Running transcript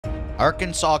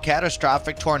Arkansas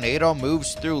catastrophic tornado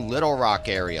moves through Little Rock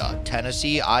area.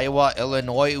 Tennessee, Iowa,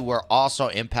 Illinois were also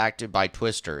impacted by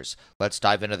twisters. Let's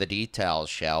dive into the details,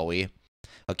 shall we?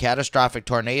 A catastrophic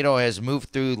tornado has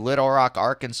moved through Little Rock,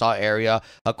 Arkansas area,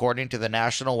 according to the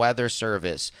National Weather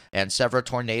Service, and several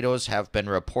tornadoes have been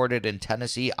reported in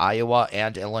Tennessee, Iowa,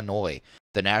 and Illinois.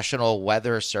 The National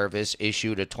Weather Service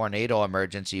issued a tornado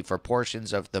emergency for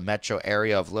portions of the metro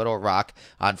area of Little Rock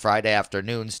on Friday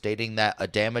afternoon, stating that a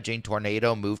damaging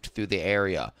tornado moved through the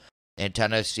area. In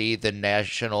Tennessee, the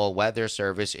National Weather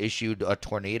Service issued a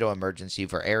tornado emergency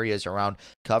for areas around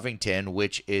Covington,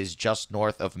 which is just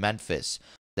north of Memphis.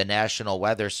 The National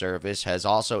Weather Service has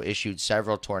also issued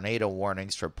several tornado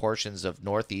warnings for portions of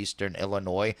northeastern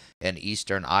Illinois and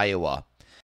eastern Iowa.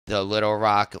 The Little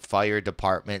Rock Fire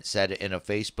Department said in a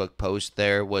Facebook post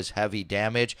there was heavy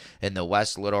damage in the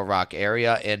West Little Rock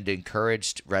area and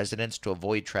encouraged residents to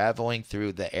avoid traveling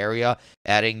through the area,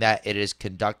 adding that it is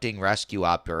conducting rescue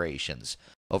operations.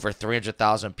 Over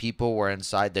 300,000 people were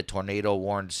inside the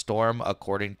tornado-warned storm,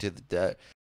 according to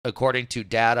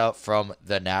data from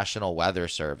the National Weather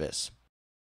Service.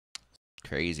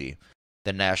 Crazy.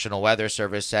 The National Weather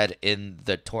Service said in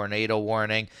the tornado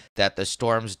warning that the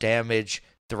storm's damage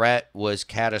threat was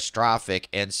catastrophic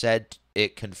and said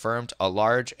it confirmed a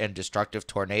large and destructive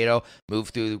tornado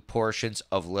moved through portions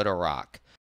of Little Rock.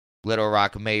 Little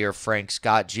Rock Mayor Frank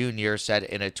Scott Jr. said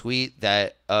in a tweet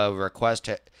that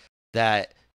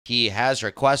he has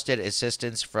requested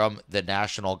assistance from the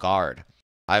National Guard.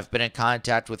 I've been in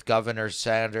contact with Governor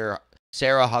Sarah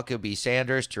Huckabee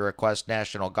Sanders to request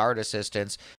National Guard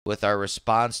assistance with our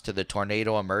response to the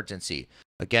tornado emergency.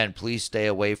 Again, please stay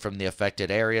away from the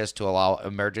affected areas to allow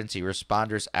emergency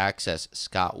responders access,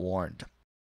 Scott warned.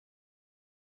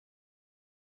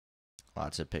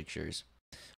 Lots of pictures.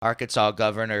 Arkansas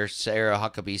Governor Sarah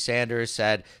Huckabee Sanders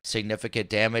said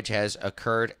significant damage has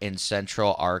occurred in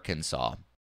central Arkansas.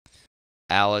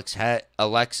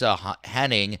 Alexa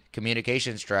Henning,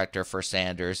 communications director for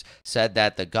Sanders, said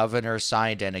that the governor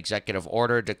signed an executive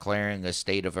order declaring a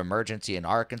state of emergency in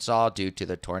Arkansas due to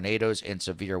the tornadoes and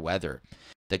severe weather.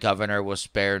 The governor will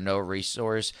spare no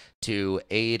resource to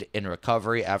aid in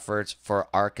recovery efforts for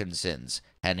Arkansans,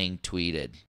 Henning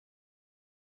tweeted.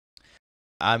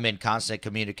 I'm in constant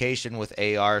communication with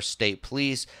AR State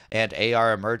Police and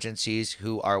AR Emergencies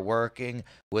who are working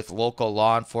with local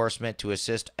law enforcement to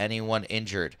assist anyone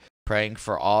injured, praying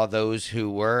for all those who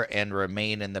were and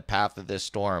remain in the path of this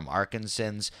storm.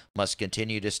 Arkansans must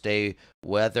continue to stay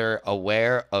weather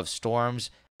aware of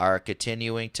storms are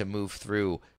continuing to move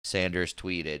through, Sanders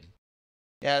tweeted.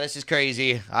 Yeah, this is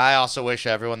crazy. I also wish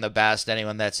everyone the best,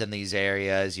 anyone that's in these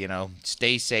areas,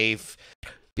 stay safe.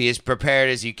 Be as prepared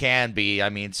as you can be. I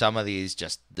mean, some of these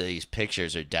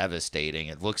pictures are devastating.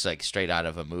 It looks like straight out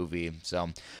of a movie. So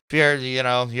if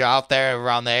you're out there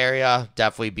around the area,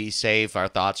 definitely be safe. Our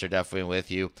thoughts are definitely with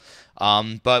you.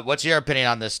 But what's your opinion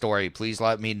on this story? Please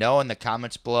let me know in the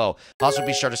comments below. Also,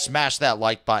 be sure to smash that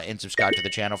like button and subscribe to the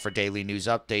channel for daily news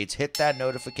updates. Hit that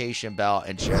notification bell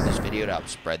and share this video to help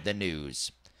spread the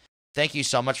news. Thank you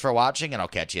so much for watching, and I'll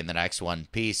catch you in the next one.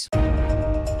 Peace.